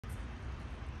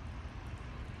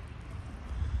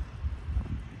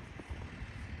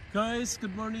Guys,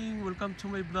 good morning. Welcome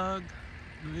to my vlog,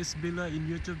 Luis Villa in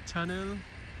YouTube channel.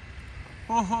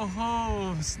 Ho ho ho!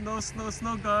 Snow, snow,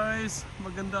 snow guys!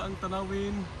 Maganda ang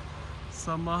tanawin.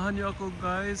 Samahan niyo ako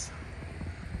guys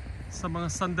sa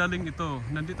mga sandaling ito.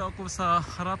 Nandito ako sa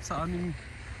harap sa aming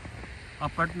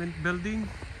apartment building.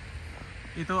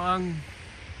 Ito ang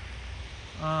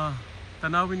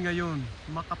tanawin ngayon.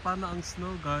 Makapana ang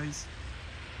snow guys.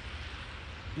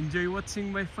 Enjoy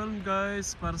watching my film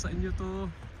guys. Para sa inyo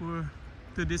to for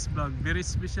today's vlog. Very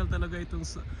special talaga itong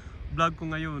vlog ko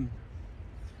ngayon.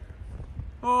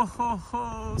 Oh ho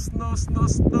ho! Snow, snow,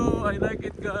 snow! I like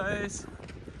it guys.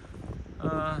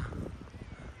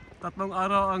 Tatlong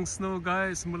araw ang snow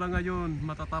guys. Mula ngayon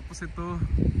matatapos ito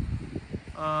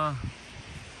 3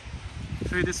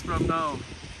 days from now.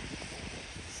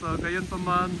 So gayon pa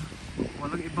man,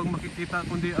 walang ibang makikita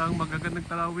kundi ang magagandang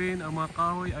tanawin. Ang mga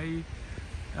kahoy ay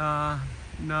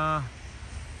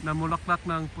namulaklak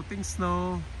ng puting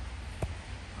snow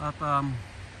at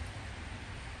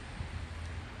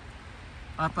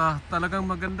talagang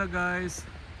maganda guys.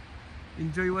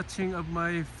 Enjoy watching of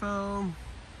my film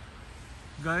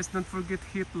guys. Don't forget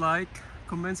hit like,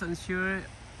 comments and share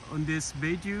on this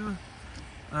video,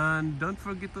 and don't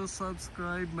forget to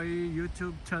subscribe my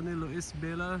YouTube channel Luis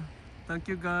Villa.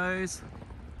 Thank you guys.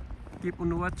 Keep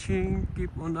on watching, keep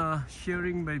on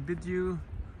sharing my video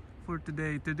for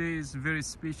today. Today is very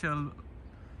special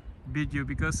video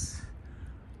because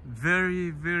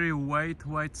very white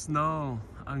snow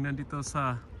ang nandito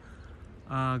sa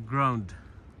ground.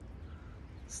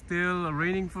 Still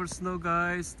raining for snow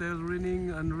guys. Still raining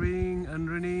and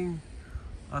raining.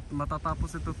 At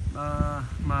matatapos ito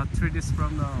 3 days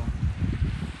from now.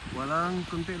 Walang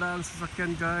kunti lang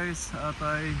sasakyan guys. At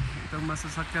itong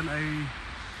masasakyan ay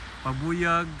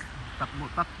pabuyag,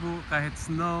 takbo-takbo kahit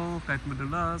snow, kahit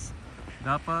madulas.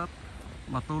 Dapat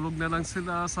matulog na lang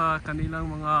sila sa kanilang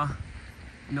mga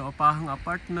inaupahang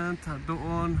apartment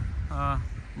doon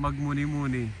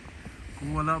magmuni-muni.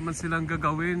 Kung wala man silang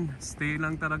gagawin, stay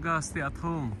lang talaga, stay at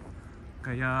home.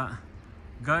 Kaya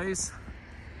guys,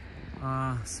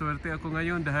 swerte ako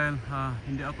ngayon dahil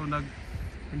hindi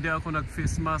ako nag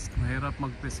face mask. Mahirap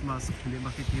mag face mask, hindi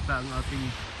makikita ang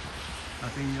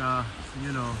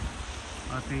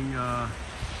ating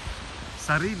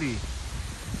sarili.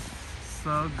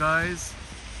 So guys,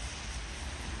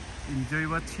 enjoy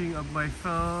watching of my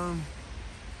film.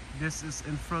 This is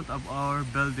in front of our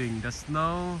building. The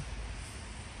snow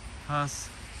has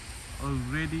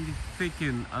already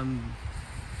thickened and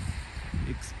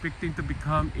expecting to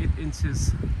become 8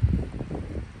 inches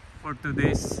for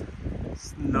today's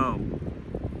snow.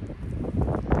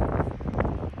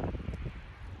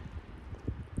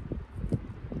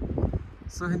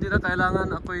 So hindi na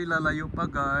kailangan ako'y lalayo pa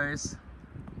guys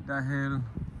dahil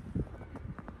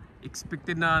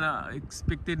expected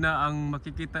na ang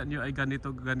makikita nyo ay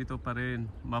ganito pa rin,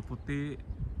 maputi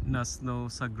na snow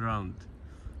sa ground.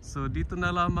 So dito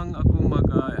na lamang ako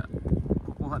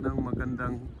kukuha ng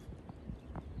magandang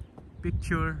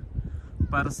picture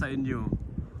para sa inyo.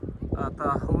 At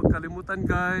huwag kalimutan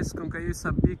guys, kung kayo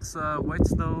sabik sa white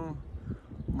snow,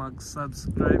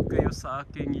 mag-subscribe kayo sa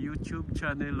aking YouTube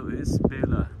channel Luis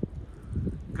Villa.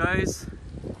 Guys,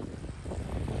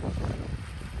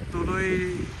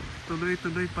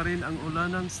 tuloy pa rin ang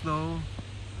ulan ng snow.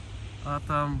 At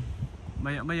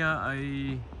maya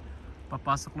ay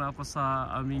papasok na ako sa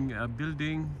aming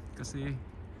building kasi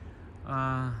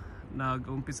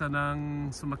nag-umpisa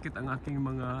nang sumakit ang aking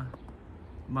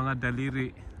mga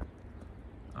daliri.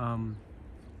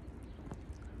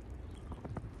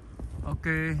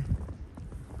 Okay,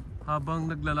 habang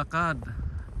naglalakad,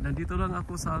 nandito lang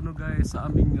ako sa guys, sa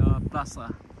aming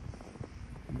plaza.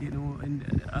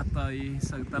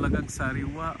 Talagang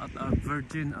sariwa at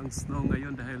virgin ang snow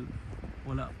ngayon dahil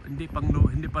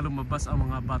hindi pa lumabas ang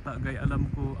mga bata. Gaya alam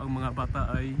ko ang mga bata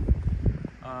ay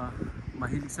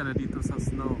mahilig sila dito sa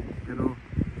snow, pero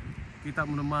kita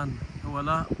mo naman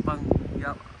wala pang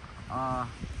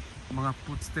mga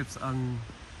footsteps ang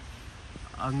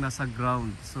nasa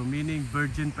ground. So meaning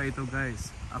virgin pa ito guys.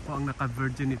 Ako ang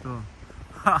naka-virgin ito.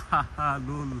 Hahaha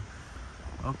lol.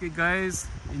 Okay guys,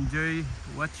 enjoy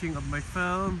watching of my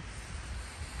film.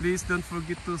 Please don't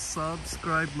forget to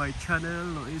subscribe my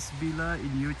channel Luis Villa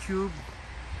in YouTube.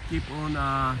 Keep on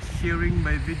sharing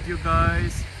my video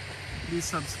guys. Please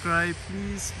subscribe,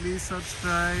 please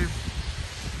subscribe.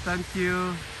 Thank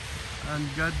you and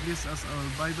God bless us all.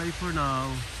 Bye bye for now.